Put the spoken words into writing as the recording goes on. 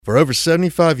For over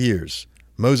 75 years,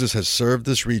 Moses has served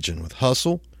this region with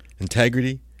hustle,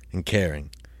 integrity, and caring.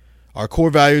 Our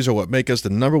core values are what make us the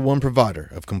 #1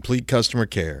 provider of complete customer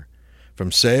care,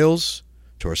 from sales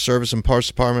to our service and parts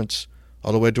departments,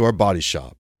 all the way to our body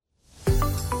shop.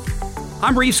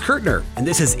 I'm Reeves Kurtner, and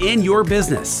this is In Your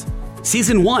Business.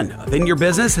 Season 1 of In Your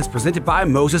Business is presented by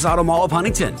Moses Auto Mall of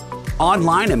Huntington,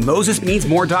 online at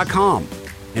mosesmeansmore.com,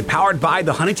 and powered by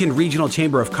the Huntington Regional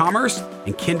Chamber of Commerce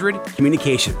and Kindred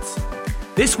Communications.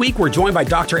 This week, we're joined by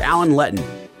Dr. Alan Letton,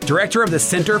 Director of the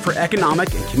Center for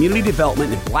Economic and Community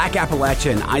Development in Black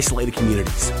Appalachia and Isolated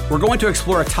Communities. We're going to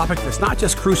explore a topic that's not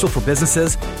just crucial for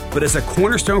businesses, but is a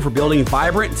cornerstone for building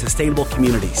vibrant and sustainable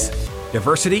communities: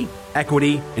 diversity,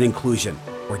 equity, and inclusion,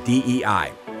 or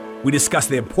DEI. We discuss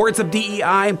the importance of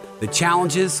DEI, the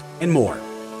challenges, and more.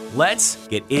 Let's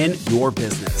get in your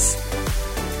business.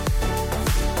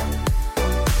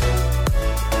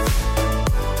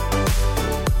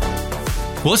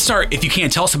 Well, let's start, if you can,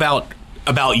 tell us about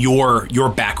your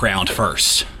background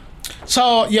first.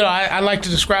 So, I like to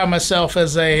describe myself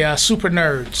as a super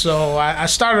nerd. So I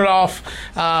started off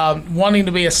wanting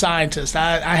to be a scientist.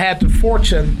 I had the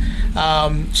fortune.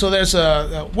 So there's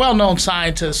a well-known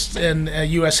scientist in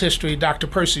U.S. history, Dr.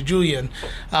 Percy Julian,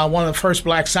 one of the first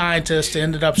black scientists,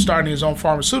 ended up starting his own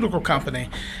pharmaceutical company.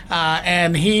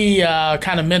 And he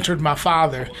kind of mentored my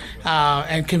father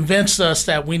and convinced us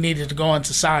that we needed to go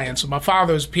into science. So my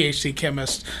father was a PhD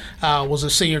chemist, was a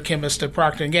senior chemist at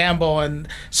Procter & Gamble. And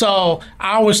so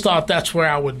I always thought that's where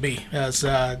I would be, as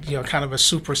kind of a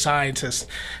super scientist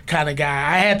kind of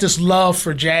guy. I had this love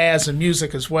for jazz and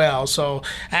music as well, so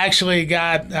I actually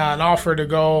got an offer to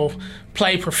go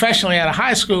play professionally at a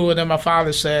high school, and then my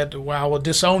father said, well, I will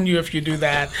disown you if you do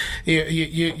that.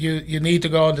 You need to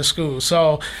go into school.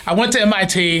 So I went to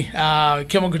MIT,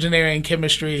 chemical engineering and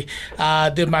chemistry,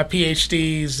 did my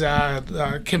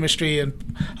PhDs, chemistry and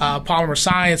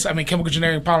chemical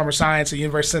engineering polymer science at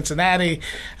University of Cincinnati.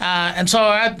 And so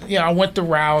I went the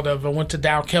route of, I went to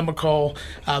Dow Chemical,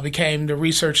 became the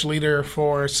research leader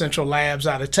for Central Labs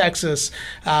out of Texas.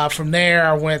 From there,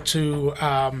 I went to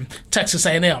Texas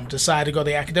A&M, decided to go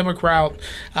the academic route,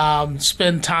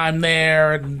 spend time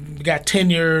there, and got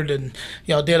tenured, and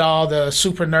did all the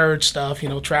super nerd stuff,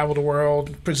 travel the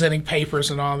world, presenting papers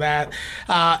and all that.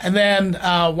 And then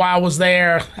while I was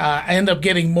there, I ended up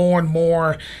getting more and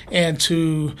more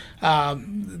into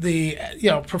the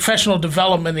professional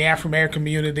development in the African American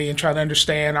community and trying to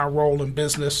understand our role in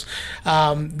business.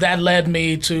 That led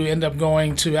me to end up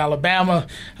going to Alabama,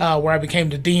 where I became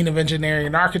the Dean of Engineering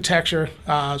and Architecture.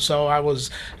 So I was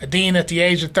a dean at the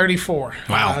age of 34.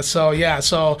 Wow. So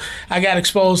I got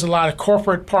exposed to a lot of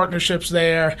corporate partnerships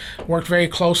there, worked very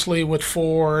closely with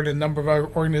Ford and a number of other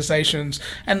organizations.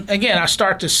 And again, I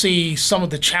start to see some of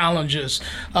the challenges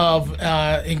of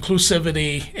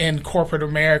inclusivity in corporate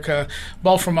America,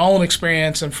 both from my own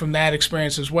experience and from that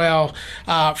experience as well.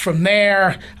 From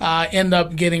there, end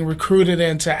up getting recruited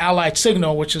into Allied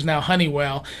Signal, which is now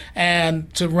Honeywell,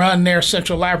 and to run their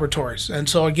central laboratories. And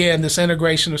so again, this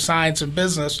integration of science and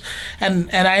business, and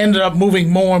I ended up moving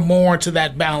more and more to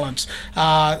that balance.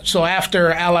 So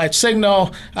after Allied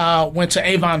Signal, went to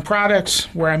Avon Products,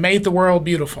 where I made the world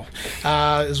beautiful,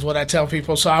 is what I tell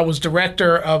people. So I was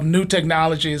director of new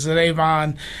technologies at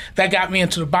Avon. That got me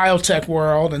into the biotech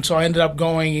world, and so I ended up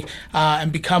going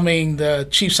and becoming the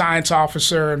chief science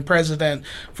officer and president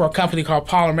for a company called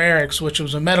Polymerics, which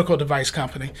was a medical device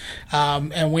company.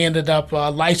 And we ended up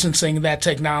licensing that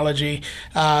technology.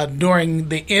 During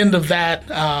the end of that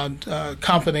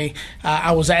company,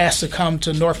 I was asked to come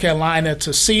to North Carolina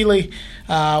to Sealy,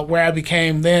 where I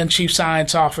became then Chief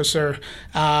Science Officer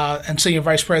and Senior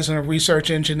Vice President of Research,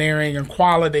 Engineering, and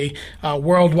Quality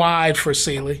worldwide for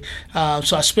Sealy.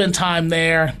 So I spent time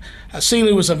there.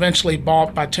 Sealy was eventually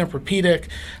bought by Tempur-Pedic,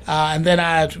 and then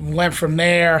I went from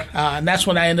there, and that's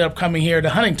when I ended up coming here to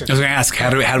Huntington. I was going to ask, how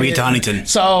do we get to Huntington?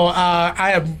 So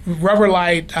I have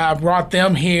Rubberlight brought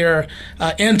them here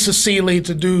into Sealy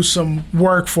to do some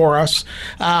work for us,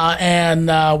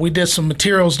 and we did some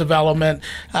materials development.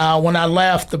 When I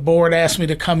left, the board asked me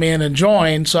to come in and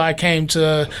join, so I came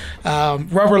to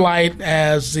Rubberlight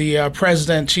as the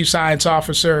president, chief science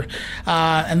officer,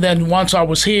 and then once I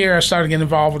was here, I started getting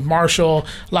involved with Marshall,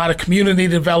 a lot of community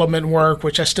development work,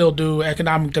 which I still do,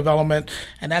 economic development,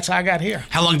 and that's how I got here.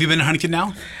 How long have you been in Huntington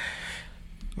now?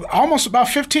 Almost about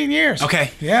 15 years.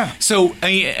 Okay. Yeah. So,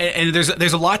 and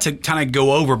there's a lot to kind of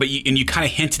go over, but you kind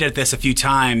of hinted at this a few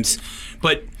times,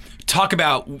 but talk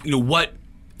about what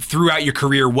throughout your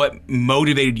career, what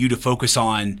motivated you to focus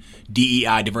on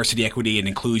DEI, diversity, equity, and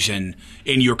inclusion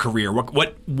in your career?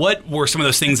 What were some of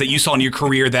those things that you saw in your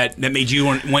career that made you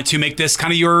want to make this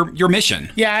kind of your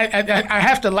mission? Yeah, I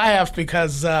have to laugh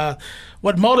because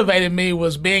what motivated me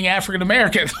was being African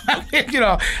American.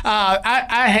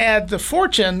 I had the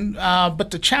fortune,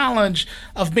 but the challenge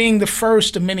of being the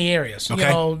first in many areas.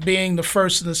 Okay. Being the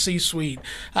first in the C-suite.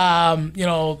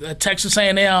 At Texas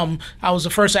A&M, I was the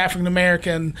first African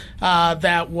American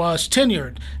that was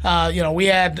tenured. We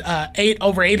had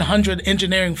over 800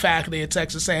 engineering faculty at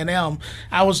Texas A&M.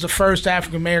 I was the first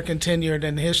African American tenured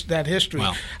in that history.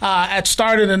 Wow. I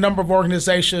started a number of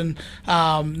organizations,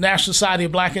 National Society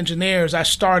of Black Engineers. I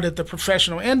started the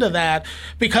professional end of that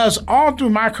because all through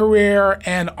my career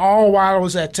and all while I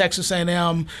was at Texas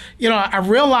A&M, I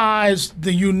realized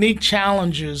the unique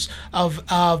challenges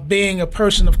of being a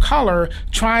person of color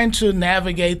trying to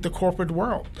navigate the corporate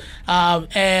world.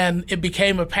 And it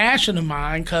became a passion of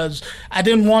mine because I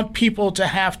didn't want people to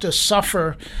have to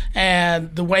suffer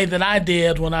and the way that I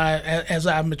did as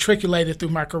I matriculated through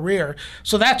my career.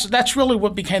 So that's really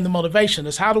what became the motivation,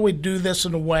 is how do we do this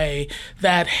in a way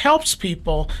that helps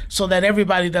people so that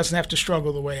everybody doesn't have to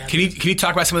struggle the way I do. Can you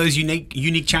talk about some of those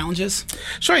unique challenges?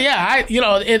 Sure, yeah.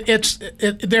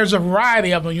 There's a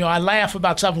variety of them. I laugh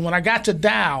about some of them. When I got to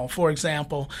Dow, for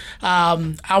example,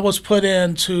 I was put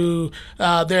into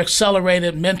their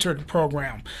accelerated mentored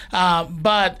program.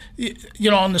 But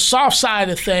on the soft side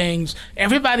of things,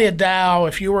 everybody at Dow,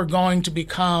 if you were going to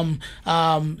become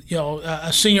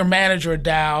a senior manager at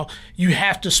Dow, you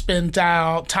have to spend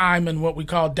time in what we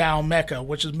call Dow Mecca,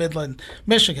 which is Midland,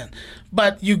 Michigan.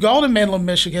 But you go to Midland,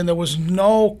 Michigan, there was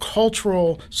no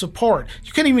cultural support.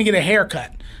 You couldn't even get a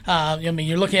haircut.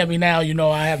 You're looking at me now,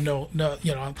 I have no,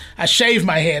 I shave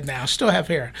my head now, still have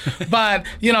hair. But,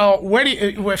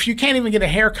 if you can't even get a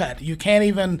haircut, you can't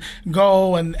even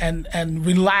go and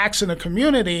relax in a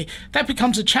community, that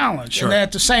becomes a challenge. Sure. And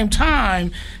at the same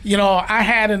time, I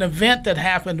had an event that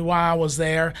happened while I was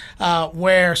there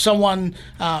where someone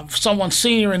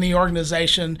senior in the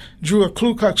organization drew a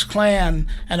Ku Klux Klan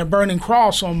and a burning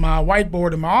cross on my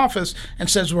whiteboard in my office and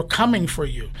says, "We're coming for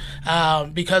you,"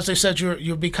 because they said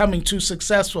you're becoming too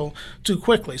successful too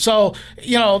quickly. So,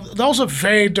 those are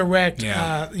very direct,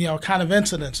 kind of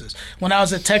incidences. When I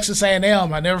was at Texas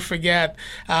A&M, I never forget,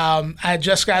 I had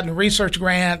just gotten a research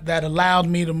grant that allowed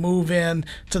me to move in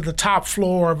to the top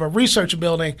floor of a research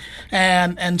building.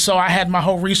 And so I had my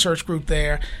whole research group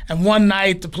there. And one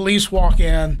night the police walk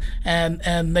in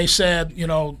and they said,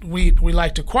 we'd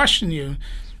like to question you.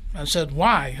 I said,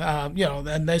 why?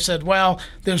 And they said, well,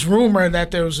 there's rumor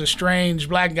that there was a strange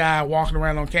black guy walking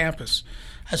around on campus.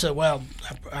 I said, well,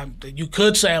 you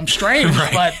could say I'm strange,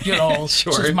 right. But,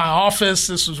 Sure. This is my office,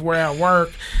 this is where I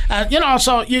work.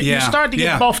 So you start to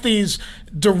get both these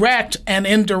direct and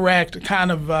indirect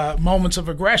kind of moments of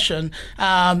aggression,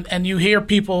 and you hear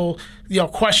people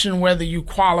question whether you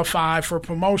qualify for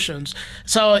promotions.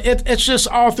 So it's just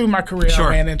all through my career Sure.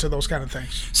 I ran into those kind of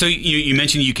things. So you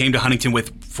mentioned you came to Huntington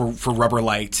for Rubber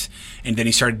Light, and then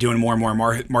you started doing more and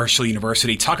more at Marshall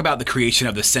University. Talk about the creation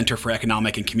of the Center for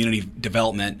Economic and Community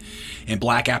Development in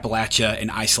Black Appalachia and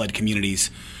isolated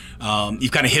communities.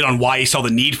 You've kind of hit on why you saw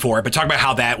the need for it, but talk about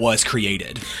how that was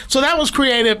created. So that was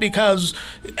created because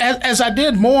as I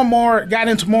did got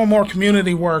into more and more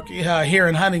community work here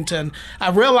in Huntington, I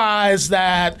realized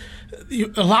that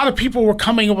a lot of people were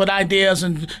coming up with ideas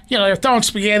and, they're throwing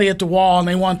spaghetti at the wall and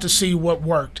they wanted to see what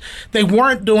worked. They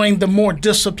weren't doing the more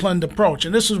disciplined approach.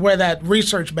 And this is where that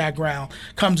research background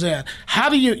comes in. How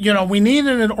do we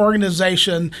needed an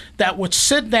organization that would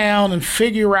sit down and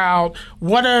figure out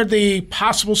what are the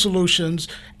possible solutions,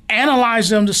 analyze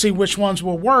them to see which ones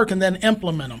will work, and then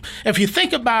implement them. If you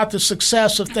think about the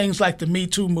success of things like the Me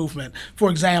Too movement, for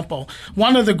example,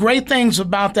 one of the great things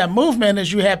about that movement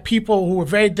is you had people who were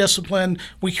very disciplined.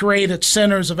 We created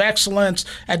centers of excellence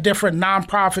at different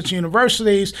nonprofits,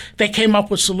 universities. They came up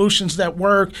with solutions that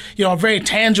work. A very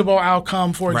tangible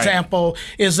outcome, for example,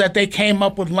 is that they came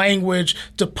up with language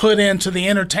to put into the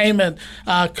entertainment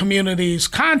community's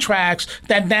contracts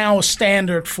that now is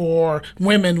standard for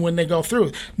women when they go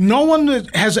through. No one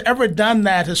has ever done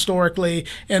that historically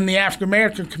in the African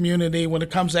American community when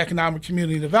it comes to economic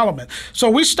community development.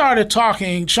 So we started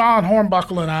talking, Sean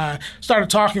Hornbuckle and I started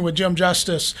talking with Jim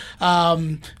Justice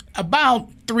about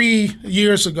 3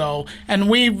 years ago, and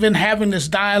we've been having this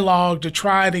dialogue to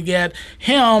try to get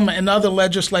him and other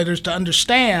legislators to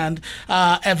understand.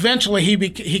 Eventually,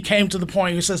 he came to the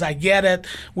point. He says, "I get it.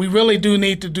 We really do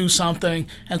need to do something."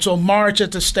 And so, March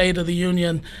at the State of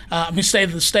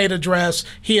the State address,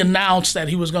 he announced that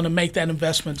he was going to make that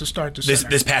investment to start the center.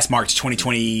 This past March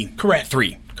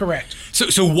 2023. Correct.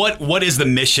 So what is the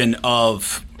mission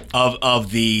of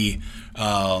the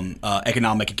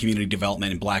economic and community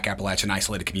development in Black Appalachian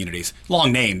isolated communities?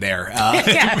 Long name there.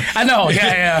 Yeah, I know.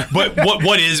 Yeah. But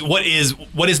what is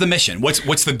the mission?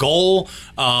 What's the goal?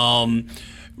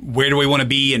 Where do we want to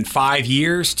be in 5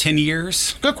 years, 10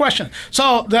 years? Good question.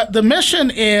 So the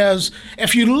mission is,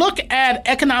 if you look at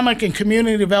economic and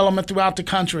community development throughout the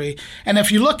country, and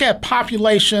if you look at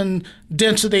population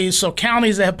densities, so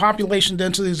counties that have population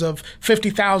densities of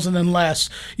 50,000 and less,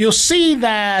 you'll see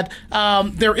that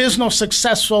there is no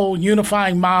successful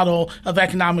unifying model of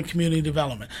economic community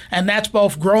development. And that's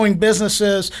both growing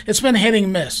businesses. It's been hit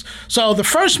and miss. So the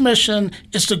first mission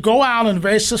is to go out in a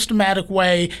very systematic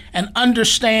way and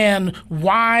understand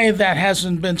why that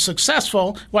hasn't been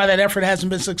successful, why that effort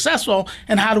hasn't been successful,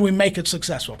 and how do we make it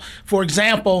successful. For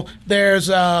example, there's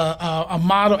a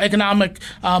model, economic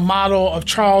model of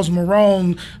Charles Marone,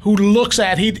 who looks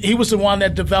at, he was the one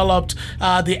that developed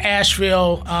the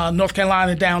Asheville, North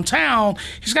Carolina downtown.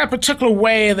 He's got a particular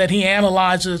way that he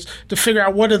analyzes to figure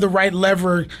out what are the right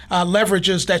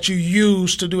leverages that you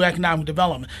use to do economic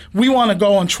development. We want to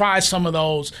go and try some of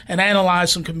those and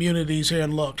analyze some communities here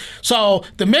and look. So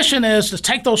the mission is to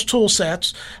take those tool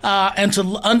sets and to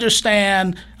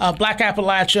understand Black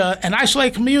Appalachia. And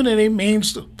isolated community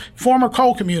means former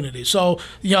coal community. So,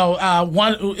 we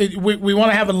want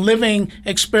to have a living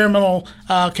experimental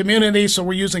community. So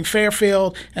we're using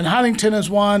Fairfield and Huntington as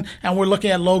one, and we're looking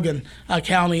at Logan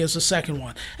County as the second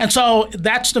one. And so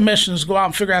that's the mission, is go out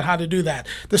and figure out how to do that.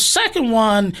 The second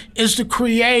one is to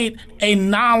create a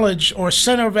knowledge or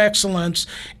center of excellence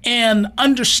in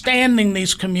understanding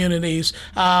these communities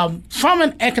from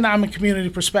an economic community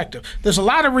perspective. There's a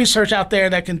lot of research out there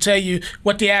that can tell you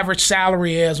what the average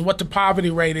salary is, what the poverty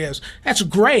rate is. That's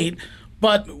great,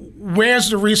 but where's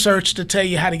the research to tell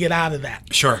you how to get out of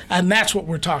that? Sure. And that's what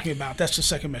we're talking about. That's the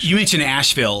second mission. You mentioned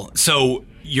Asheville. So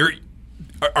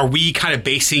are we kind of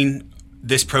basing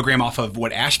this program off of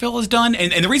what Asheville has done?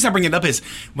 And the reason I bring it up is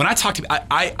when I talk to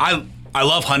I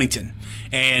love Huntington.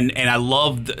 And I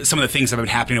love some of the things that have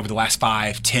been happening over the last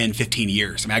 5, 10, 15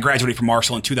 years. I mean, I graduated from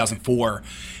Marshall in 2004,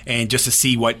 and just to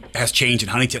see what has changed in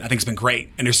Huntington, I think it's been great.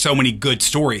 And there's so many good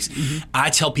stories. Mm-hmm.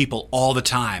 I tell people all the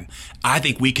time, I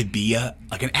think we could be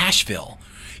like an Asheville.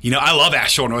 I love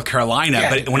Asheville, North Carolina,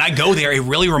 but when I go there, it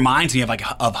really reminds me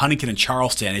of Huntington and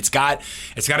Charleston. It's got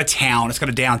a town, it's got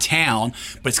a downtown,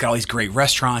 but it's got all these great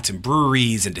restaurants and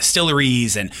breweries and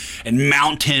distilleries and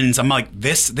mountains. I'm like,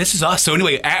 this is us. So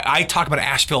anyway, I talk about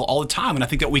Asheville all the time, and I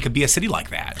think that we could be a city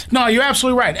like that. No, you're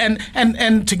absolutely right.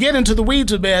 And to get into the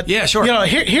weeds a bit, yeah, sure.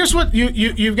 Here's what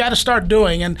you've got to start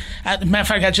doing. And as a matter of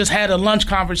fact, I just had a lunch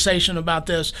conversation about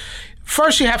this.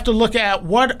 First, you have to look at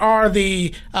what are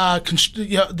the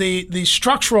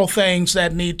structural things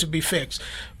that need to be fixed.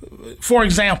 For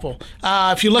example,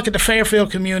 if you look at the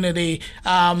Fairfield community,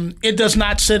 it does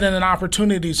not sit in an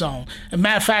opportunity zone. As a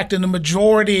matter of fact, in the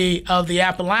majority of the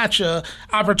Appalachia,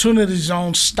 opportunity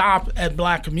zones stop at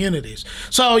Black communities.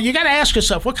 So you got to ask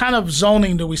yourself, what kind of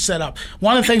zoning do we set up?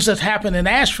 One of the things that's happened in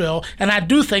Asheville, and I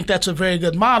do think that's a very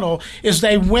good model, is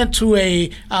they went to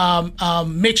a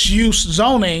mixed-use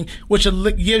zoning, which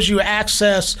gives you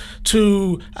access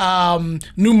to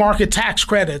new market tax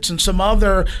credits and some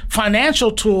other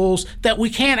financial tools that we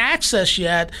can't access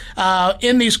yet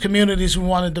in these communities we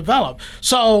want to develop.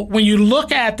 So when you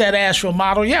look at that Asheville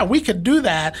model, yeah, we could do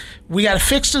that. We got to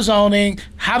fix the zoning.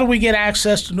 How do we get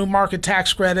access to new market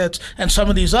tax credits and some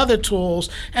of these other tools?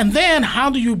 And then how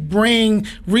do you bring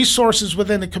resources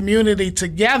within the community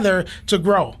together to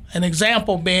grow? An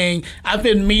example being, I've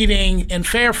been meeting in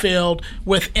Fairfield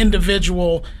with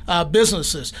individual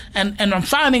businesses, and I'm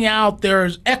finding out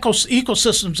there's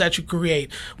ecosystems that you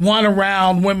create. One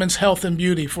around women's health and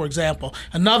beauty, for example,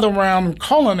 another around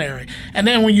culinary. And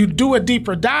then when you do a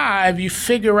deeper dive, you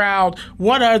figure out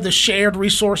what are the shared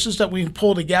resources that we can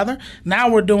pull together. Now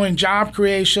we're doing job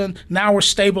creation. Now we're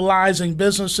stabilizing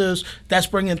businesses. That's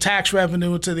bringing tax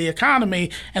revenue into the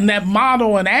economy. And that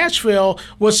model in Asheville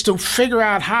was to figure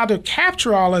out how to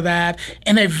capture all of that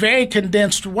in a very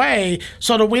condensed way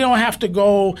so that we don't have to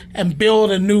go and build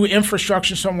a new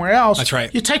infrastructure somewhere else. That's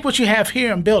right. You take what you have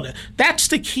here and build it. That's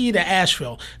the key to Asheville.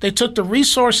 Fairfield. They took the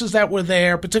resources that were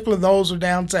there, particularly those of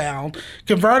downtown,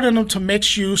 converted them to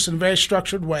mixed use in a very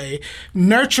structured way,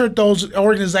 nurtured those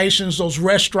organizations, those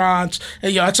restaurants.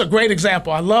 And, it's a great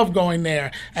example. I love going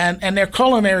there. And their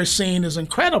culinary scene is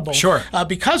incredible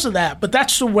because of that. But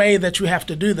that's the way that you have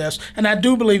to do this. And I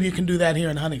do believe you can do that here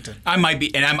in Huntington. I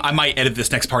might edit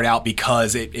this next part out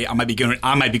because I might be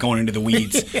going into the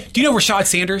weeds. Do you know Rashad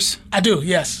Sanders? I do,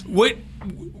 yes.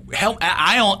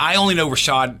 I only know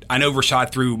Rashad. I know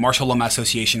Rashad through Marshall Alumni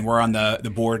Association. We're on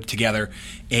the board together,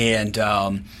 and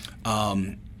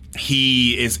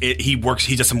he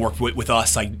does some work with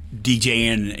us, like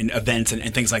DJing and events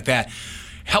and things like that.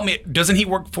 Help me. Doesn't he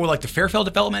work for like the Fairfield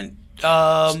Development?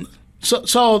 So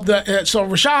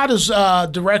Rashad is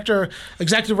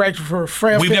executive director for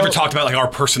Fairfield. We've never talked about like our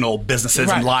personal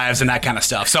businesses and lives and that kind of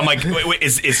stuff. So I'm like,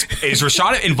 is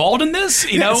Rashad involved in this?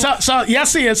 You know? So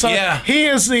yes, he is. So he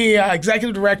is the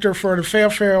executive director for the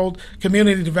Fairfield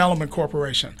Community Development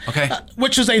Corporation. Okay,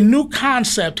 which is a new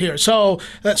concept here. So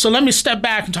let me step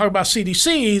back and talk about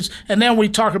CDCs, and then we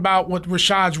talk about what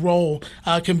Rashad's role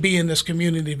can be in this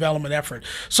community development effort.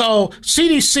 So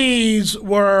CDCs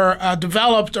were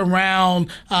developed around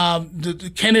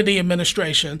the Kennedy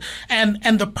administration.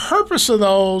 And the purpose of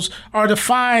those are to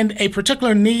find a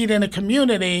particular need in a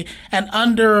community and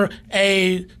under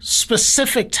a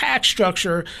specific tax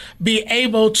structure be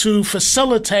able to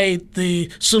facilitate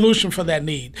the solution for that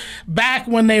need. Back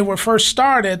when they were first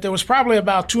started, there was probably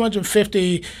about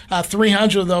 250,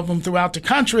 300 of them throughout the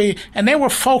country, and they were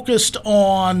focused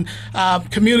on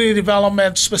community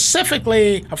development,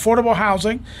 specifically affordable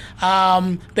housing.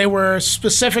 They were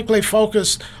specifically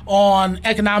focused on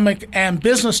economic and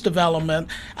business development.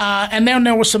 And then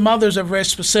there were some others that were very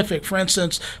specific. For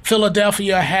instance,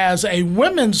 Philadelphia has a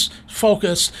women's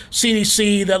focused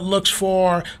CDC that looks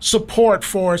for support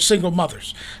for single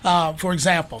mothers, for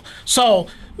example. So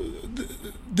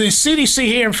the CDC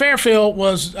here in Fairfield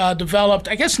was developed,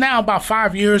 I guess now about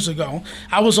 5 years ago.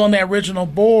 I was on the original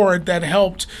board that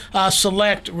helped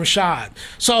select Rashad.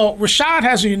 So Rashad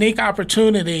has a unique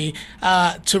opportunity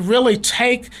to really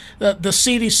take the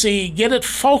CDC, get it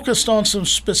focused on some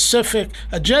specific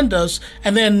agendas,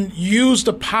 and then use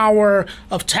the power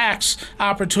of tax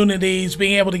opportunities,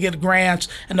 being able to get grants,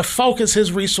 and to focus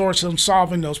his resources on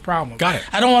solving those problems. Got it.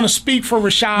 I don't want to speak for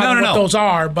Rashad what those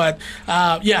are, but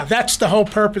that's the whole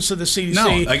purpose of the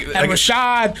CDC. And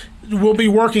Rashad will be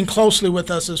working closely with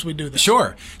us as we do this.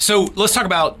 Sure. So let's talk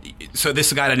about,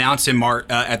 this got announced in March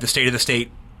at the State of the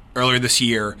State earlier this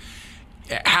year.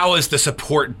 How has the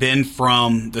support been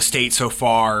from the state so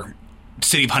far,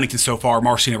 City of Huntington so far,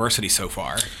 Marshall University so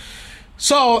far?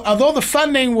 So, although the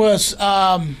funding was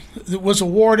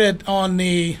awarded on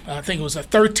I think it was the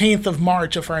 13th of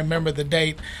March, if I remember the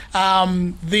date,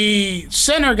 the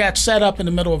center got set up in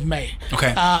the middle of May.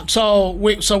 Okay. So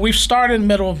we've started in the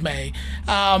middle of May.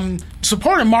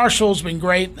 Support in Marshall's been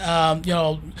great.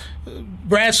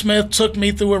 Brad Smith took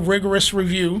me through a rigorous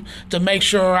review to make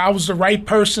sure I was the right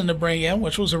person to bring in,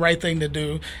 which was the right thing to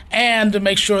do, and to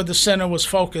make sure the center was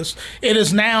focused. It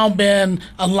has now been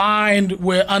aligned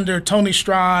under Tony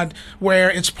Strad, where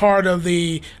it's part of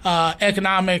the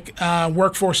Economic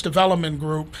Workforce Development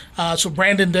Group. So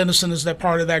Brandon Dennison is that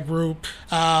part of that group.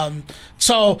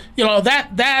 So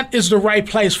that is the right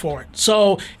place for it.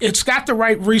 So it's got the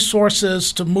right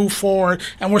resources to move forward,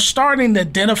 and we're starting to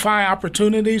identify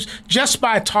opportunities just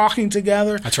by talking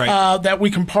together. That's right. That we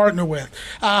can partner with.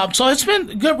 So it's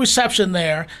been good reception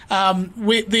there.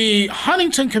 The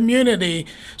Huntington community,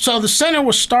 so the center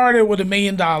was started with $1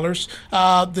 million.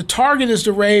 The target is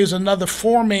to raise another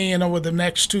 $4 million over the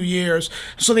next 2 years.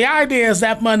 So the idea is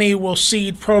that money will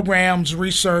seed programs,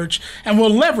 research, and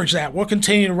we'll leverage that. We'll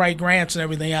continue to write grants and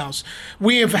everything else.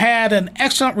 We have had an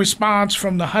excellent response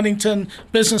from the Huntington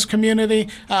business community.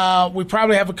 We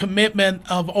probably have a commitment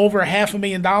of over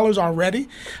 $500,000 already.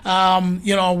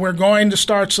 We're going to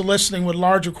start soliciting with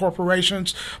larger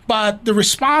corporations, but the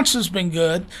response has been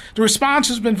good. The response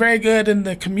has been very good in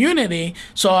the community.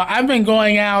 So I've been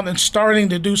going out and starting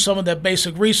to do some of that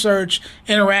basic research,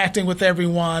 interacting with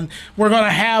everyone. We're going to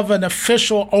have an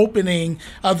official opening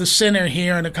of the center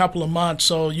here in a couple of months,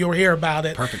 so you'll hear about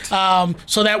it. Perfect.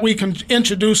 So that we can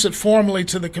introduce it formally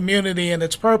to the community and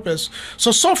its purpose.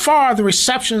 So far, the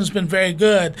reception has been very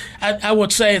good. I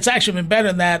would say it's actually been better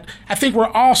than that. I think we're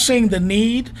all seeing the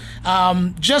need.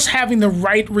 Just having the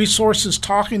right resources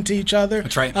talking to each other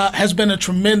That's right. Has been a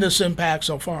tremendous impact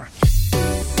so far.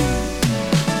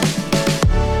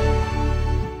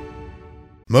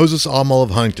 Moses Automall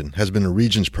of Huntington has been the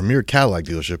region's premier Cadillac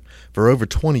dealership for over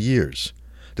 20 years.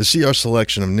 To see our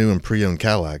selection of new and pre-owned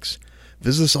Cadillacs,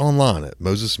 visit us online at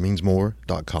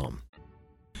mosesmeansmore.com.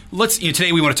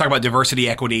 Today we want to talk about diversity,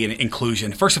 equity, and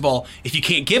inclusion. First of all, if you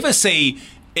can't give us an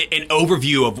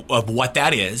overview of what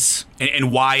that is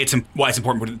and why it's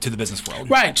important to the business world.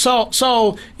 Right. So as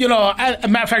a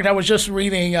matter of fact, I was just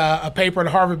reading a paper at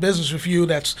Harvard Business Review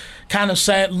that's kind of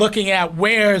looking at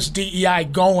where's DEI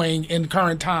going in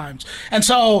current times. And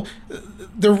so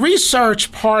the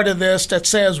research part of this that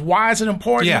says why is it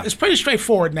important is pretty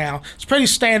straightforward now. It's pretty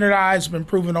standardized, been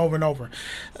proven over and over.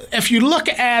 If you look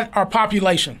at our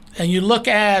population and you look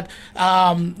at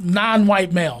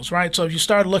non-white males, right? So if you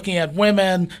start looking at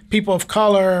women, people of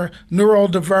color,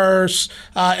 neurodiverse,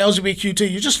 LGBTQ,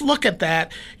 you just look at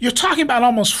that, you're talking about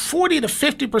almost 40 to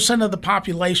 50% of the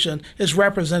population is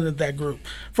represented in that group.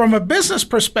 From a business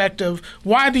perspective,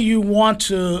 why do you want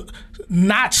to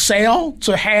not sell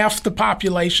to half the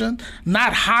population,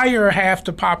 not hire half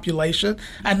the population,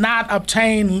 and not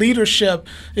obtain leadership,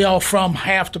 from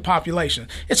half the population?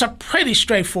 It's a pretty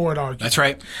straightforward argument. That's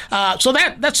right. So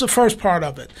that's the first part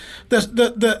of it.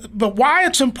 But why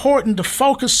it's important to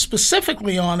focus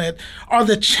specifically on it are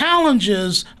the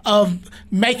challenges of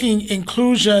making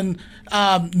inclusion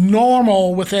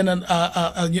normal within an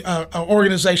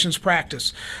organization's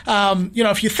practice.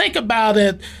 If you think about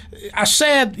it, I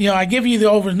said, I give you the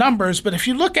over numbers, but if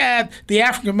you look at the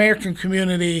African American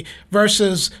community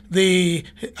versus the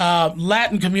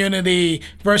Latin community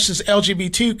versus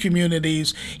LGBT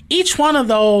communities, each one of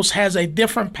those has a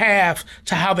different path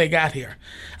to how they got here.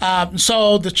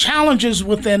 So the challenges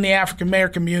within the African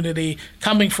American community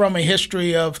coming from a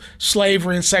history of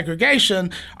slavery and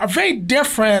segregation are very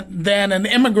different than an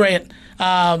immigrant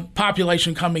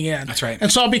population coming in. That's right.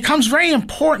 And so it becomes very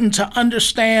important to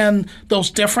understand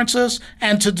those differences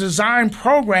and to design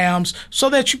programs so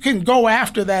that you can go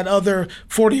after that other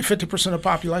 40 or 50% of the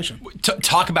population.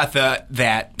 Talk about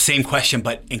that same question,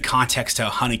 but in context to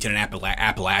Huntington and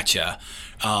Appalachia.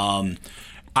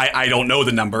 I don't know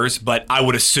the numbers, but I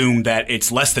would assume that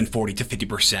it's less than 40 to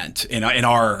 50% in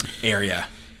our area.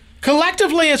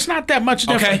 Collectively, it's not that much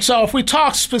different. Okay. So if we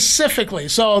talk specifically,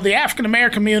 so the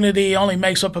African-American community only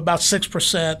makes up about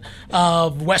 6%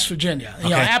 of West Virginia. Okay.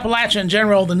 Appalachia in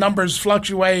general, the numbers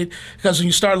fluctuate because when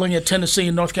you start looking at Tennessee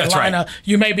and North Carolina,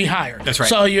 you may be higher. That's right.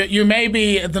 So you may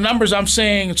be, the numbers I'm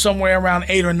seeing somewhere around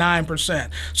 8 or 9%.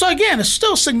 So again, it's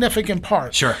still a significant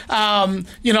part. Sure. The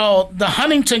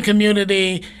Huntington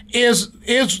community is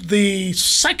the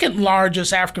second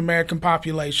largest African American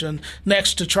population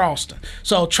next to Charleston.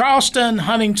 So Charleston,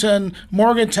 Huntington,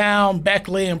 Morgantown,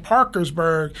 Beckley, and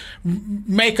Parkersburg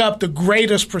make up the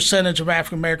greatest percentage of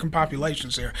African American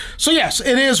populations here. So yes,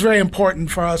 it is very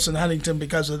important for us in Huntington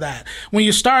because of that. When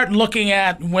you start looking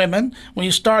at women, when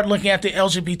you start looking at the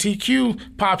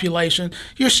LGBTQ population,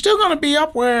 you're still going to be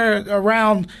up where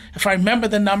around, if I remember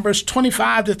the numbers,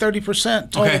 25 to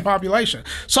 30% total population.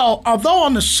 So although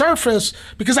on the surface,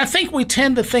 because I think we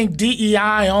tend to think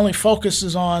DEI only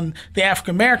focuses on the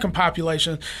African American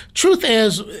population, truth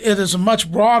is it is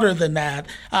much broader than that,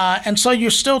 and so you're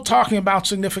still talking about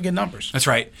significant numbers. That's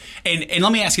right. And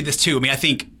let me ask you this too. I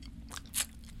think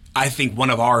one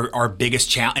of our biggest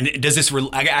challenge, and does this?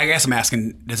 I guess I'm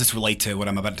asking, does this relate to what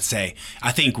I'm about to say?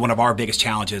 I think one of our biggest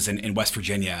challenges in West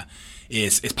Virginia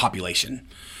is population.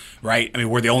 Right? I mean,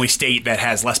 we're the only state that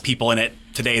has less people in it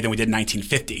today than we did in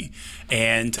 1950.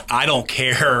 And I don't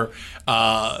care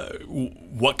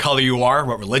what color you are,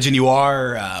 what religion you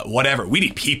are, whatever. We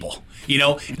need people.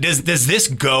 Does this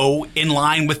go in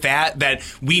line with that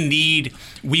we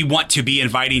want to be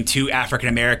inviting to African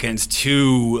Americans,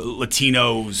 to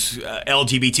Latinos,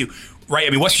 LGBT, right?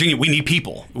 I mean, West Virginia, we need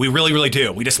people. We really, really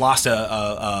do. We just lost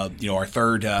our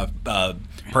third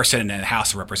person in the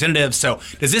House of Representatives. So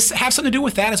does this have something to do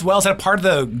with that as well? Is that a part of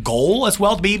the goal as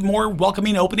well, to be more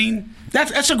welcoming, opening?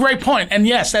 That's a great point. And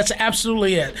yes, that's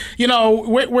absolutely it.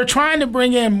 We're trying to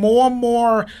bring in more and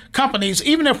more companies,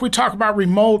 even if we talk about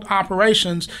remote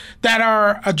operations, that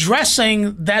are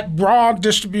addressing that broad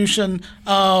distribution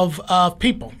of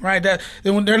people, right? That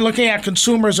when they're looking at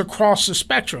consumers across the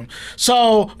spectrum.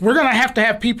 So we're going to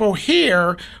have people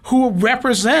here who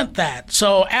represent that.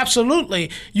 So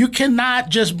absolutely, you cannot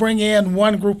just bring in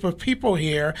one group of people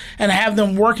here and have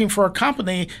them working for a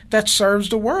company that serves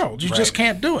the world. You just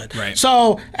can't do it. Right.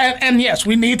 So, and yes,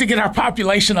 we need to get our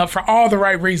population up for all the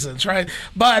right reasons, right?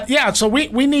 But yeah, so we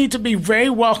need to be very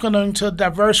welcoming to a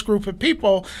diverse group of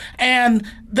people. And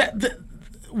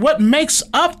what makes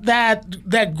up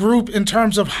that group in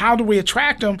terms of how do we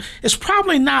attract them is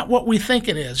probably not what we think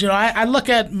it is. I look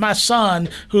at my son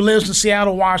who lives in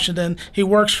Seattle, Washington. He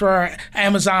works for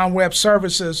Amazon Web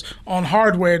Services on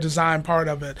hardware design part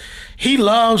of it. He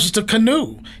loves to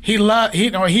canoe. He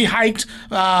hiked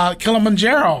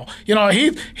Kilimanjaro.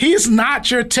 He's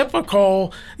not your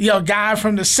typical guy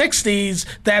from the '60s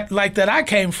that I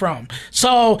came from.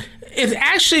 So it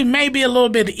actually may be a little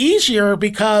bit easier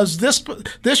because this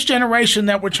generation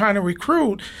that we're trying to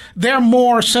recruit, they're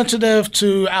more sensitive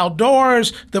to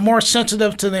outdoors, they're more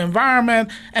sensitive to the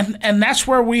environment, and that's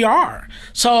where we are.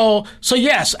 So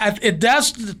yes, it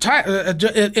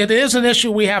is an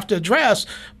issue we have to address,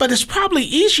 but it's probably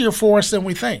easier for us than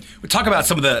we think. We talk about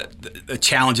some of the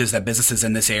challenges that businesses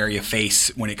in this area face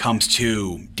when it comes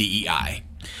to DEI.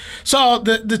 So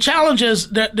the challenges,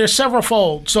 they're several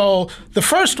fold. So the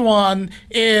first one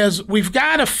is we've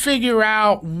got to figure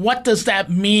out what does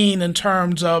that mean in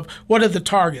terms of what are the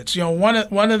targets.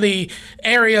 One of the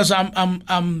areas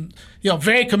I'm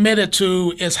very committed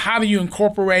to is how do you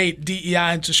incorporate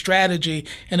DEI into strategy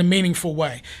in a meaningful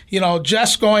way.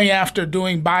 Just going after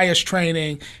doing bias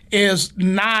training is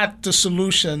not the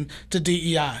solution to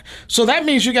DEI. So that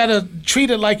means you got to treat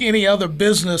it like any other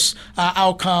business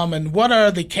outcome. And what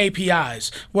are the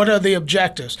KPIs? What are the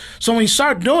objectives? So when you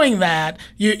start doing that,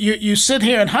 you sit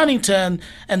here in Huntington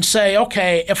and say,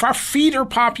 okay, if our feeder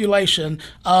population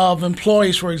of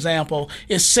employees, for example,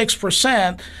 is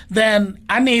 6%, then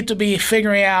I need to be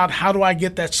figuring out how do I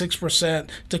get that 6%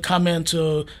 to come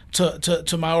into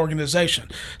to my organization.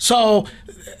 So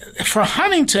for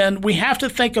Huntington, we have to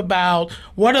think about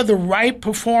what are the right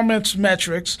performance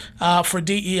metrics for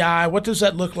DEI. What does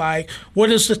that look like? What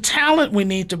is the talent we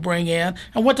need to bring in?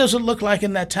 And what does it look like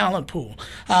in that talent pool?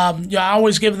 I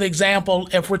always give the example,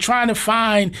 if we're trying to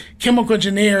find chemical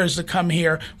engineers to come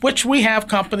here, which we have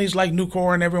companies like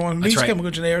Nucor and everyone who needs chemical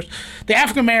engineers, the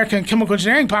African-American chemical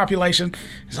engineering population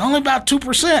is only about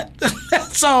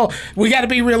 2%. So we got to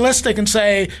be realistic and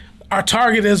say, our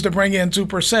target is to bring in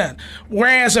 2%.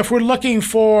 Whereas if we're looking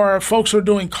for folks who are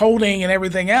doing coding and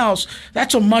everything else,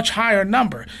 that's a much higher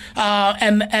number.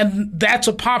 And that's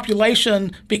a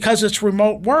population, because it's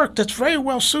remote work, that's very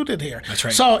well suited here. That's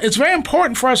right. So it's very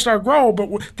important for us to grow, but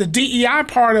the DEI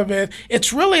part of it,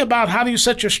 it's really about how do you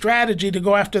set your strategy to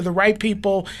go after the right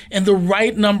people and the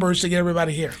right numbers to get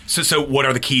everybody here. So what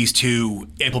are the keys to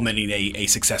implementing a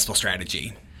successful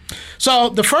strategy? So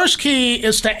the first key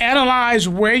is to analyze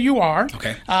where you are.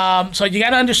 Okay. So you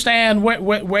got to understand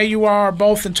where you are,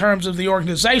 both in terms of the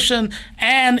organization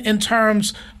and in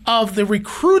terms of the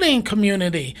recruiting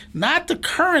community, not the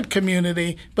current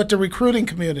community, but the recruiting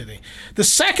community. The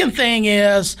second thing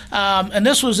is, and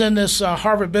this was in this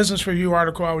Harvard Business Review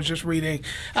article I was just reading,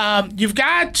 you've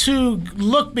got to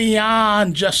look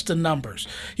beyond just the numbers.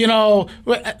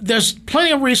 There's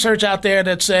plenty of research out there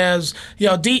that says,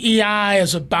 DEI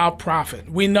is about profit.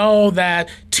 We know that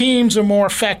teams are more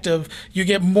effective. You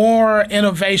get more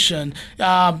innovation.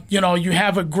 You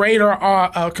have a greater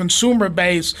consumer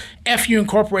base if you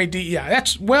incorporate DEI.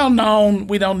 That's well known.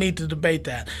 We don't need to debate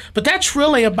that. But that's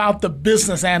really about the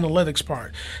business analytics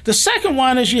part. The second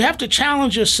one is you have to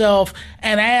challenge yourself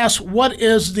and ask, what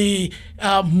is the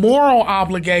moral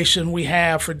obligation we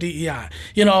have for DEI?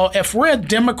 If we're a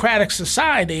democratic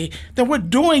society, then we're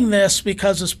doing this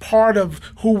because it's part of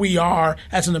who we are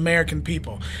as an American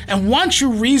people. And once you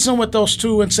reason with those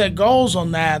two and set goals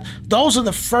on that, those are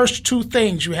the first two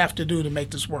things you have to do to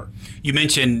make this work. You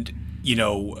mentioned,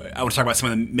 I want to talk about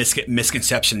some of the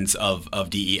misconceptions of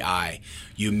DEI.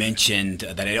 You mentioned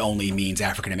that it only means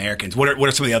African Americans. What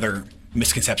are some of the other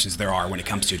misconceptions there are when it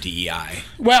comes to DEI?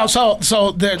 Well, so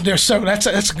there's so that's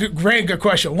a very good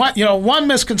question. One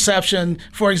misconception,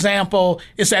 for example,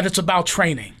 is that it's about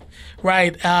training.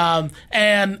 Right, and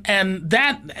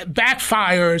that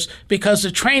backfires because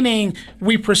the training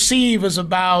we perceive is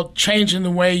about changing the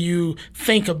way you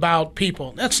think about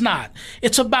people. That's not.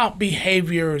 It's about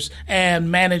behaviors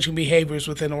and managing behaviors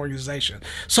within an organization.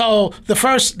 So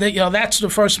that's the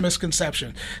first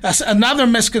misconception. Another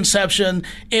misconception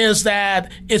is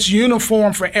that it's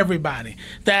uniform for everybody.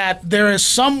 That there is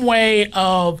some way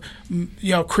of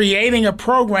creating a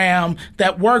program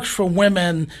that works for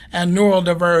women and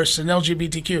neurodiverse and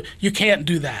LGBTQ. You can't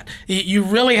do that. You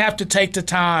really have to take the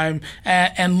time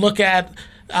and look at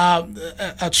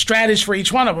a strategy for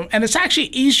each one of them. And it's actually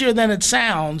easier than it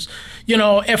sounds.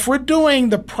 If we're doing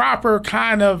the proper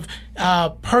kind of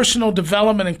personal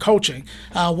development and coaching.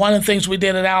 One of the things we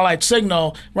did at Allied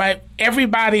Signal, right?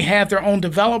 Everybody had their own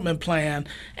development plan,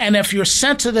 and if you're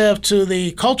sensitive to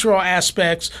the cultural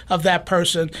aspects of that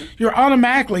person, you're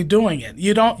automatically doing it.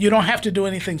 You don't have to do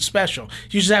anything special.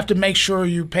 You just have to make sure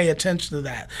you pay attention to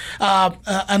that.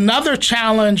 Another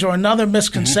challenge or another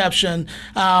misconception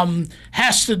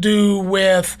has to do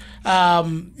with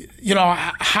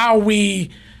how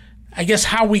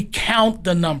we count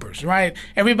the numbers, right?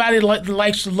 Everybody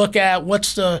likes to look at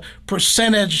what's the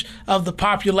percentage of the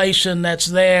population that's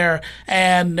there,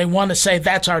 and they want to say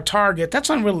that's our target. That's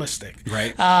unrealistic,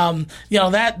 right?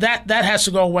 That has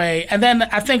to go away. And then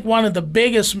I think one of the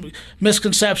biggest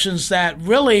misconceptions that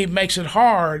really makes it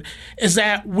hard is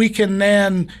that we can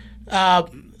then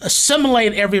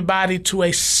assimilate everybody to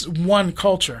one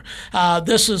culture.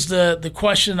 This is the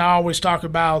question I always talk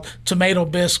about: tomato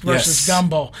bisque versus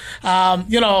gumbo.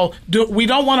 We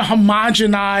don't want to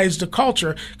homogenize the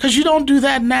culture, because you don't do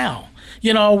that now.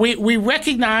 We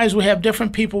recognize we have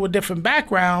different people with different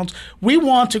backgrounds. We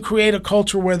want to create a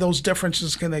culture where those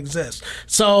differences can exist.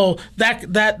 So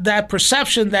that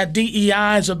perception that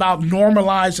DEI is about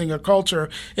normalizing a culture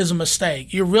is a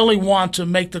mistake. You really want to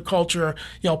make the culture,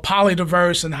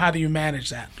 polydiverse, and how do you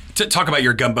manage that? To talk about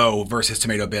your gumbo versus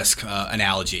tomato bisque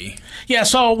analogy. Yeah,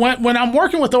 so when I'm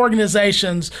working with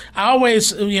organizations, I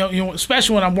always,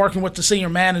 especially when I'm working with the senior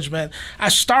management, I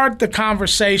start the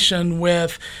conversation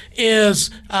with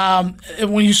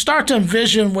when you start to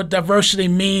envision what diversity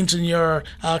means in your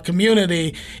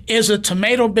community, is it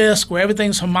tomato bisque where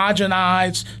everything's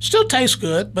homogenized, still tastes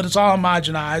good, but it's all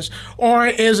homogenized, or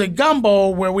is it gumbo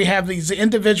where we have these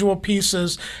individual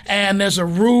pieces and there's a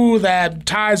roux that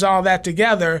ties all that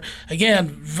together?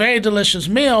 Again, very delicious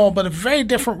meal, but a very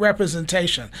different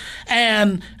representation.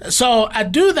 And so I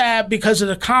do that because it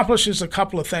accomplishes a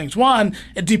couple of things. One,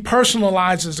 it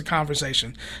depersonalizes the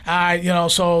conversation.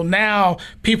 So now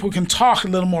people can talk a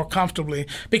little more comfortably,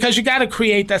 because you got to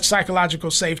create that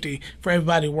psychological safety for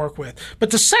everybody to work with.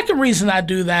 But the second reason I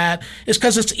do that is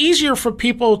because it's easier for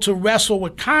people to wrestle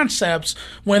with concepts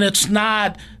when it's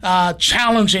not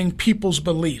challenging people's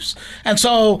beliefs. And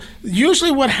so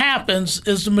usually what happens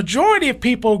is the majority of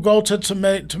people go to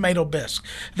tomato bisque.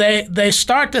 They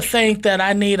start to think that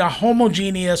I need a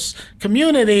homogeneous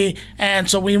community, and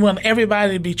so we want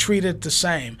everybody to be treated the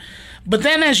same. But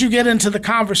then as you get into the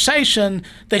conversation,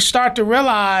 they start to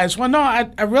realize, well, no, I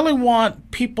really want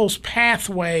people's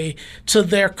pathway to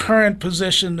their current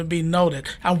position to be noted.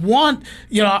 I want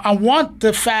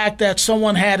the fact that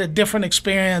someone had a different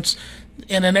experience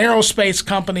in an aerospace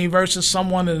company versus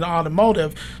someone in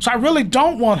automotive. So I really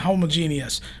don't want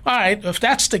homogeneous. All right, if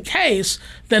that's the case,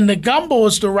 then the gumbo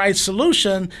is the right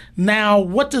solution. Now,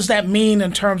 what does that mean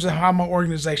in terms of how my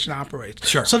organization operates?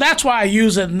 Sure. So that's why I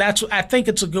use it, and I think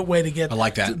it's a good way to get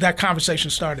that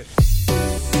conversation started.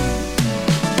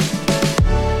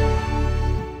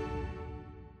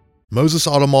 Moses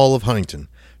Auto Mall of Huntington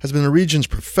has been the region's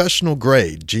professional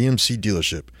grade GMC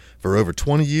dealership for over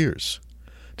 20 years.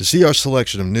 To see our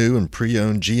selection of new and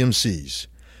pre-owned GMCs,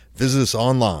 visit us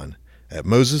online at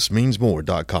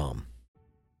mosesmeansmore.com.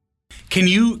 Can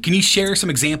you share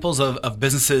some examples of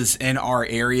businesses in our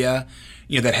area,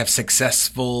 that have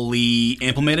successfully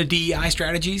implemented DEI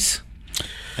strategies,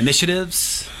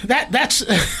 initiatives? That's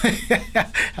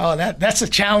that's a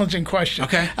challenging question.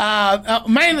 Okay.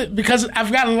 Mainly because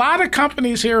I've got a lot of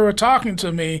companies here who are talking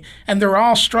to me, and they're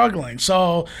all struggling.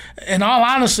 So, in all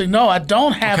honesty, no, I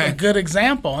don't have a good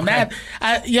example, and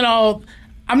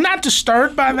I'm not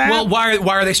disturbed by that. Well, why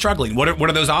are they struggling? What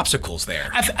are those obstacles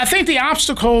there? I think the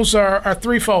obstacles are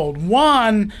threefold.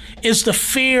 One is the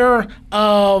fear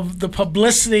of the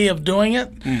publicity of doing it.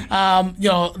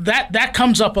 That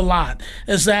comes up a lot,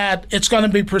 is that it's going to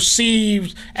be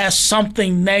perceived as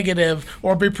something negative,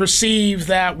 or be perceived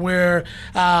that we're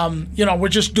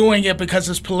just doing it because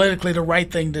it's politically the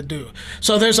right thing to do.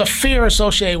 So there's a fear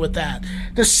associated with that.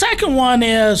 The second one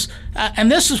is,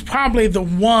 and this is probably the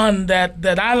one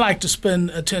that I like to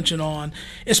spend attention on,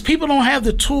 is people don't have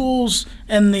the tools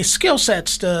and the skill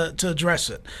sets to address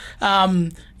it.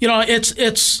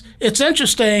 It's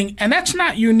interesting, and that's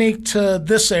not unique to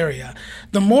this area.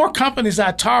 The more companies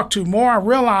I talk to, more I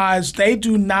realize they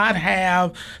do not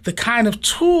have the kind of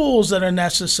tools that are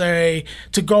necessary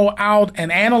to go out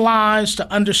and analyze, to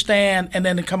understand, and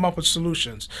then to come up with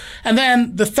solutions. And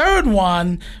then the third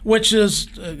one, which is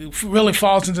really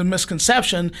falls into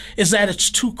misconception, is that it's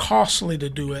too costly to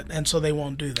do it, and so they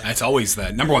won't do that. That's always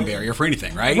the number one barrier for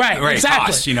anything, right? Right, exactly.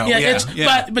 Cost,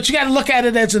 But you got to look at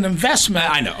it as an investment.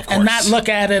 I know. of course. and not look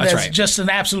at it That's as right. just an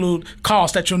absolute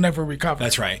cost that you'll never recover.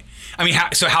 That's right. I mean,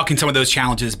 how can some of those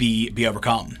challenges be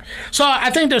overcome? So I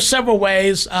think there's several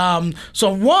ways.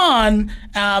 So one,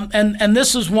 and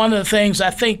this is one of the things I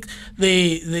think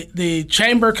the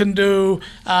chamber can do.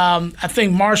 I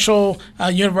think Marshall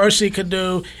University could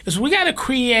do is we got to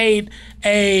create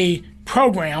a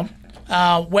program.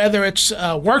 Whether it's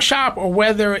a workshop or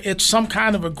whether it's some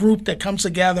kind of a group that comes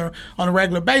together on a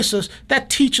regular basis that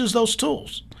teaches those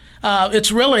tools. It's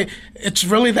really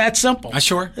that simple.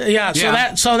 Sure. Yeah.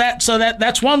 So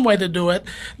that's one way to do it.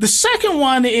 The second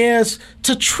one is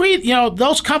to treat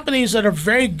those companies that are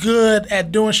very good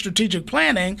at doing strategic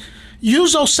planning,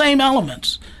 use those same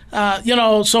elements.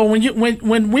 So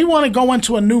when we want to go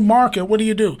into a new market, what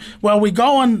do? Well, we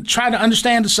go and try to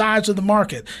understand the size of the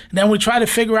market. And then we try to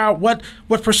figure out what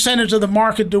percentage of the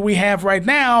market do we have right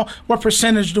now, what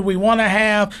percentage do we want to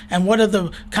have, and what are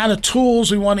the kind of tools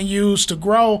we want to use to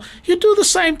grow. You do the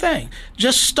same thing.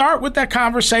 Just start with that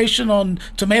conversation on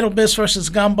tomato bisque versus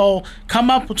gumbo, come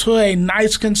up to a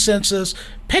nice consensus,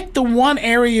 pick the one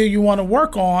area you want to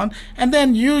work on, and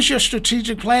then use your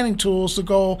strategic planning tools to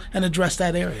go and address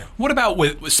that area. What about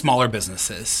with smaller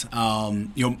businesses?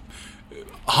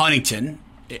 Huntington,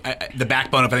 the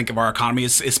backbone of, I think, of our economy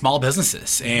is small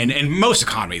businesses, and most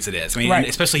economies it is. I mean, right.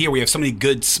 Especially here, we have so many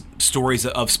good stories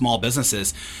of small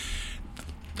businesses.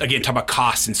 Again, talk about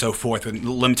costs and so forth and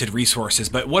limited resources,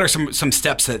 but what are some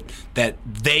steps that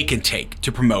they can take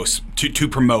to promote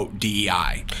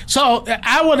DEI? So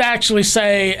I would actually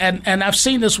say, and I've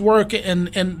seen this work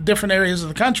in different areas of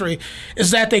the country, is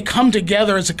that they come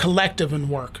together as a collective and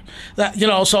work.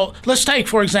 So let's take,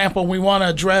 for example, we want to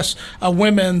address a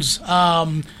women's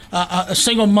a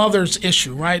single mother's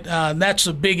issue, right? That's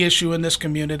a big issue in this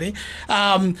community.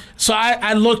 So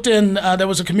I looked in, there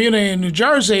was a community in New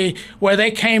Jersey where they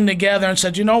came together and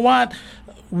said, you know what?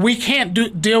 We can't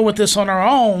deal with this on our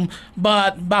own,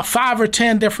 but about 5 or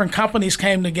 10 different companies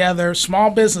came together, small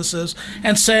businesses,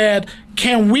 and said,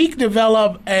 can we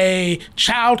develop a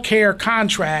child care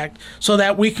contract so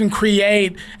that we can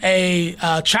create a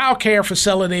child care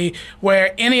facility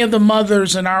where any of the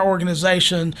mothers in our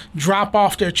organization drop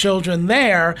off their children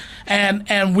there,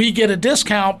 and we get a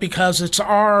discount because it's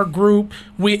our group.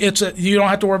 You don't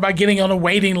have to worry about getting on a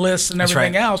waiting list and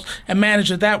everything else, and manage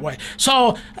it that way.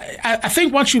 So I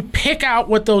think once you pick out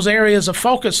what those areas of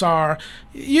focus are,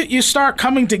 you start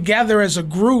coming together as a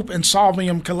group and solving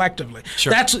them collectively.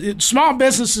 Sure. That's small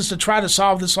businesses to try to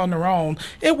solve this on their own.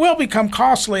 It will become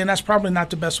costly, and that's probably not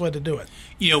the best way to do it.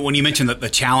 When you mentioned the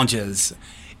challenges,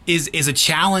 is a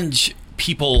challenge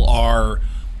people are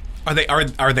they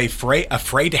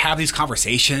afraid to have these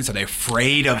conversations? Are they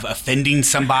afraid of offending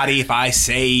somebody if I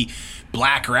say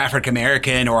Black or African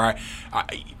American or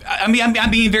I'm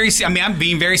being very serious.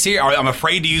 I'm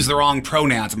afraid to use the wrong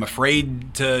pronouns. I'm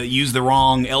afraid to use the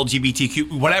wrong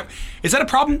LGBTQ, whatever. Is that a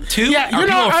problem too? Yeah, Are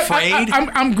people afraid?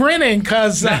 I'm grinning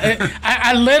because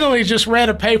I literally just read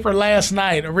a paper last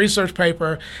night, a research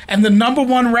paper, and the number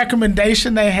one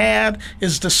recommendation they had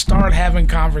is to start having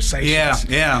conversations.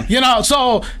 Yeah.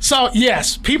 So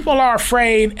yes, people are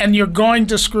afraid, and you're going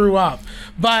to screw up.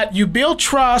 But you build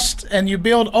trust and you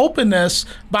build openness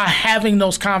by having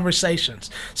those conversations.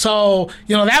 So,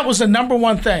 that was the number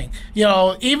one thing.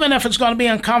 Even if it's going to be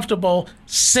uncomfortable,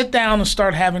 sit down and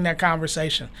start having that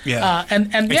conversation. Yeah. And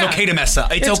it's okay to mess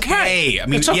up. It's okay. Right. I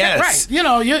mean, it's okay, yes.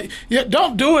 Right. You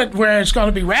don't do it where it's going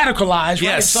to be radicalized.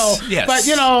 Yes. Right? So, yes.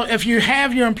 But, if you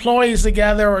have your employees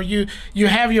together or you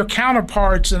have your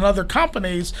counterparts in other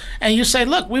companies and you say,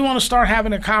 look, we want to start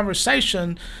having a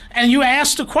conversation, and you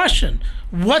ask the question,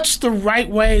 what's the right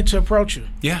way to approach you?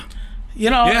 Yeah.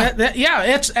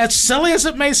 It's as silly as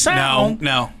it may sound.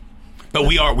 No. But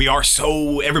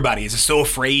everybody is so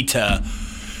afraid to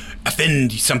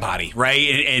offend somebody,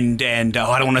 right? And I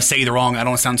don't want to say the wrong, I don't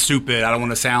want to sound stupid, I don't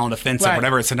want to sound offensive, right.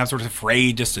 Whatever. Sometimes we're just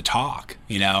afraid just to talk,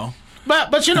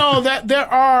 But that there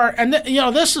are, and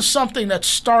this is something that's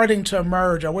starting to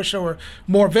emerge. I wish they were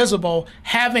more visible.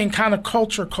 Having kind of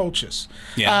culture coaches.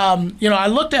 Yeah. I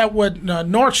looked at what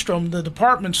Nordstrom, the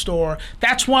department store.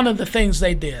 That's one of the things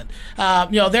they did.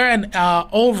 They're in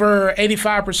over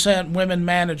 85% women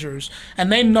managers,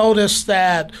 and they noticed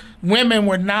that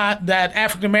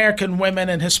African American women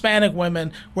and Hispanic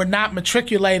women were not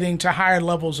matriculating to higher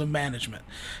levels of management.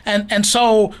 And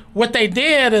so what they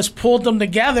did is pulled them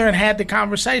together and had the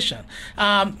conversation.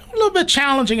 A little bit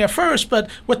challenging at first, but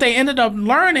what they ended up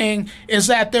learning is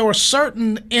that there were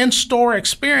certain in-store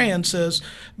experiences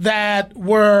that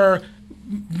were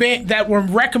that were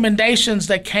recommendations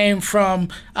that came from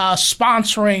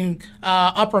sponsoring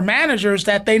upper managers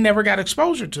that they never got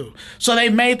exposure to. So they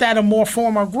made that a more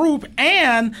formal group,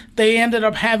 and they ended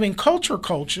up having culture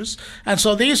coaches. And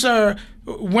so these are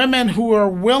women who are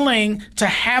willing to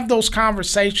have those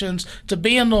conversations, to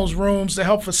be in those rooms, to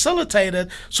help facilitate it,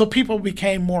 so people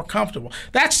became more comfortable.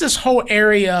 That's this whole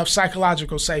area of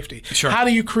psychological safety. Sure. How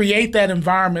do you create that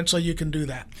environment so you can do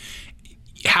that?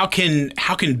 How can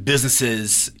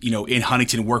businesses, in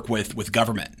Huntington work with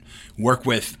government, work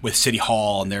with City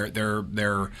Hall and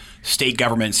their state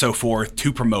government and so forth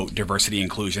to promote diversity and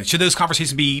inclusion? Should those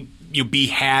conversations be should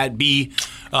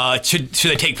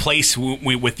they take place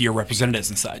with your representatives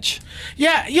and such?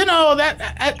 Yeah,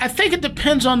 that I think it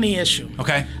depends on the issue.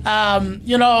 Okay.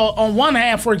 On one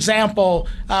hand, for example,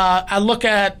 I look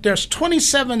at there's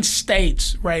 27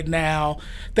 states right now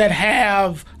that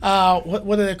have what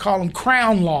do they call them?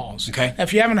 Crown laws. Okay.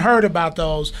 If you haven't heard about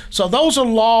those, so those are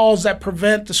laws that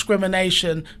prevent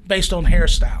discrimination based on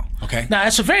hairstyle. Okay. Now,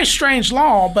 it's a very strange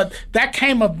law, but that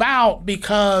came about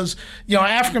because,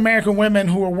 African American women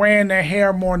who were wearing their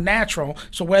hair more natural,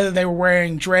 so whether they were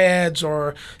wearing dreads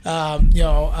or, or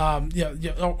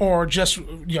just,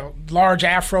 large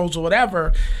afros or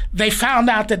whatever, they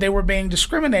found out that they were being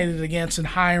discriminated against in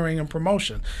hiring and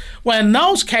promotion. Well, in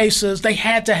those cases, they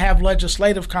had to have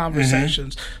legislative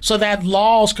conversations so that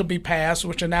laws could be passed,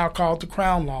 which are now called the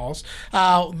Crown laws.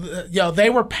 They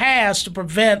were passed to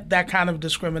prevent that kind of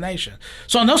discrimination.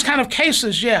 So in those kind of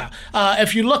cases,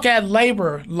 if you look at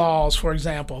labor laws, for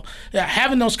example,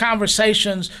 having those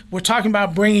conversations, we're talking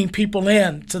about bringing people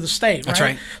in to the state. That's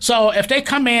right. So if they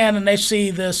come in and they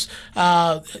see this,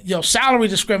 salary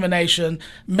discrimination,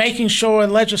 making sure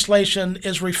legislation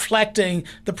is reflecting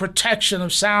the protection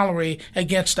of salary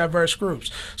against diverse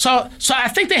groups. So I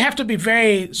think they have to be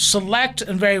very select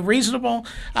and very reasonable.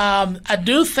 I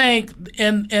do think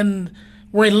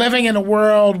we're living in a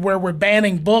world where we're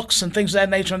banning books and things of that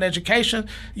nature in education.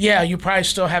 Yeah, you probably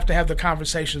still have to have the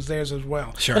conversations there as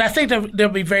well. Sure. But I think they'll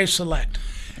be very select.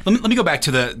 Let me go back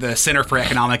to the Center for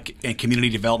Economic and Community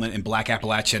Development in Black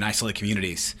Appalachia and Isolated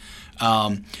Communities.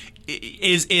 You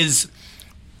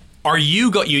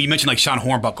mentioned like Sean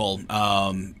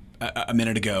Hornbuckle a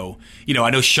minute ago.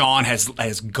 I know Sean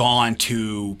has gone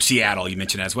to Seattle, you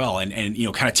mentioned as well, and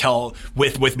kind of tell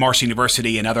with Marshall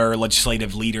University and other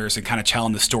legislative leaders and kind of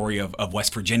telling the story of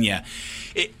West Virginia.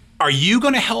 Are you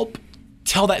going to help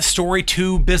tell that story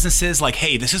to businesses like,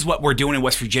 hey, this is what we're doing in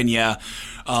West Virginia,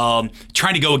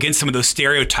 trying to go against some of those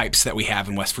stereotypes that we have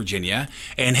in West Virginia,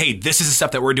 and hey, this is the stuff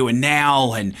that we're doing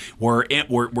now, and we're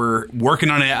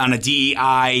working on a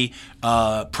DEI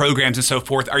programs and so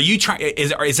forth. Are you trying?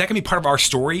 Is that going to be part of our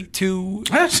story to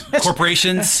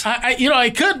corporations?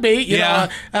 It could be.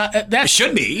 It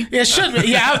should be. It should be.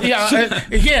 Yeah.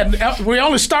 Again, we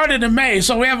only started in May,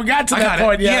 so we haven't got to that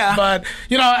point yet. Yeah. But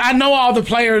I know all the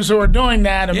players who are doing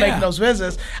that and making those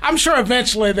visits. I'm sure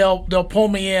eventually they'll pull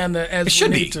me in as it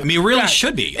should we be. need to. I mean, it really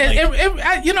should be. It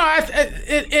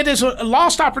is a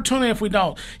lost opportunity if we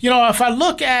don't. If I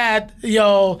look at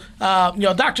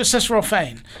Dr. Cicero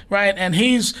Fain, right, and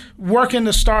he's working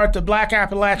to start the Black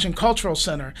Appalachian Cultural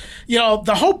Center.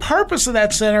 The whole purpose of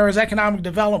that center is economic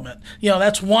development.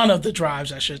 That's one of the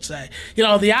drives, I should say.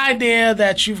 The idea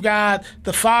that you've got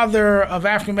the father of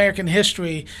African American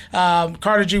history,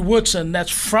 Carter G. Woodson,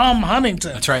 that's from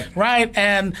Huntington. That's right. Right,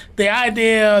 and the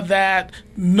idea that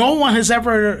no one has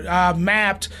ever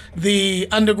mapped the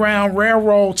Underground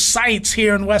Railroad sites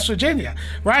here in West Virginia,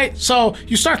 right? So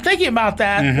you start thinking about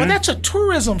that. Well, that's a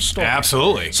tourism story.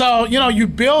 Absolutely. So, you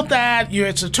build that.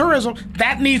 It's a tourism.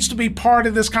 That needs to be part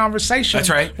of this conversation. That's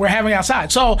right. We're having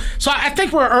outside. So I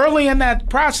think we're early in that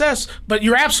process, but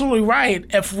you're absolutely right.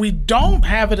 If we don't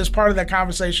have it as part of that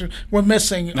conversation, we're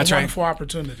missing a wonderful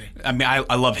opportunity. I mean,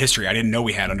 I love history. I didn't know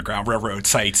we had Underground Railroad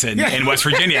sites in West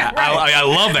Virginia. Right. I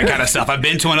love that kind of stuff. I've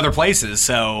been to in other places,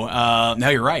 so no,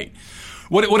 you're right.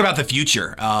 What about the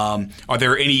future? Are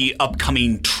there any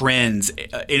upcoming trends,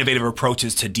 innovative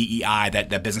approaches to DEI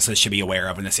that businesses should be aware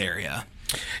of in this area?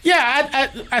 Yeah,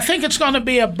 I think it's going to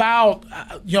be about,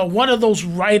 what are those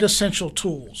right essential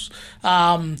tools?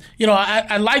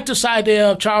 I like this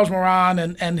idea of Charles Moran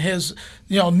and his,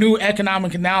 new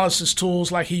economic analysis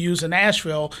tools like he used in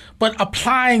Asheville, but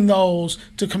applying those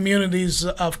to communities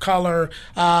of color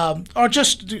or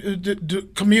just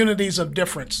communities of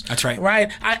difference. That's right. Right?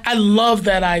 I love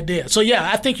that idea. So,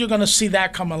 I think you're going to see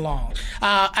that come along.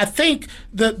 I think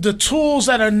the tools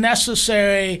that are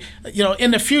necessary,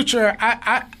 in the future,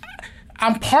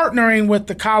 I'm partnering with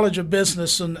the College of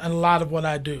Business in a lot of what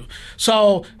I do.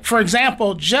 So, for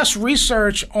example, just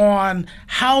research on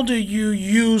how do you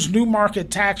use new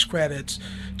market tax credits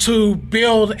to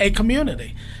build a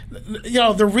community.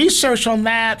 The research on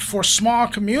that for small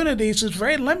communities is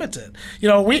very limited.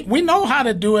 We know how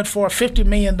to do it for a $50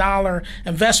 million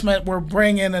investment we're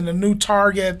bringing in a new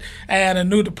Target and a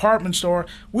new department store.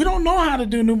 We don't know how to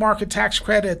do new market tax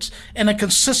credits in a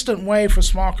consistent way for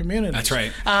small communities. That's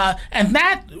right. And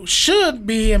that should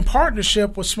be in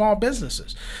partnership with small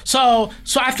businesses. So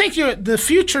I think the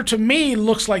future to me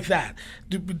looks like that.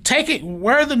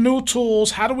 Where are the new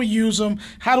tools? How do we use them?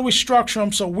 How do we structure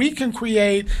them so we can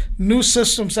create new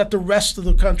systems that the rest of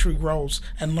the country grows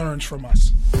and learns from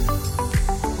us?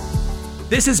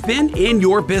 This has been In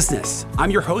Your Business. I'm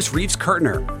your host, Reeves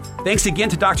Kurtner. Thanks again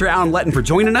to Dr. Alan Letton for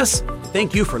joining us.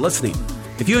 Thank you for listening.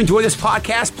 If you enjoy this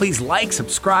podcast, please like,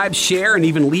 subscribe, share, and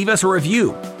even leave us a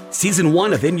review. Season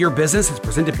 1 of In Your Business is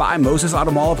presented by Moses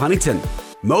Auto Mall of Huntington.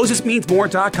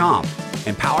 MosesMeansMore.com.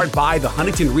 And powered by the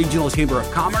Huntington Regional Chamber of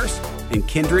Commerce and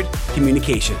Kindred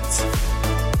Communications.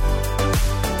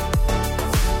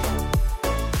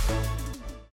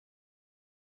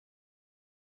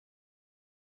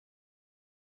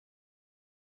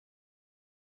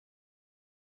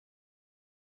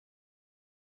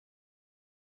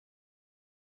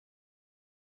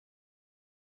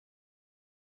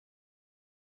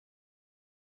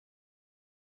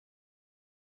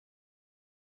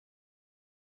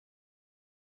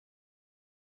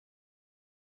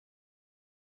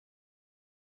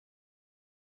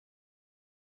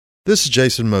 This is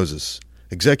Jason Moses,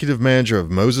 Executive Manager of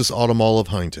Moses Auto Mall of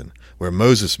Huntington, where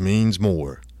Moses means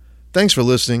more. Thanks for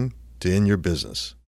listening to In Your Business.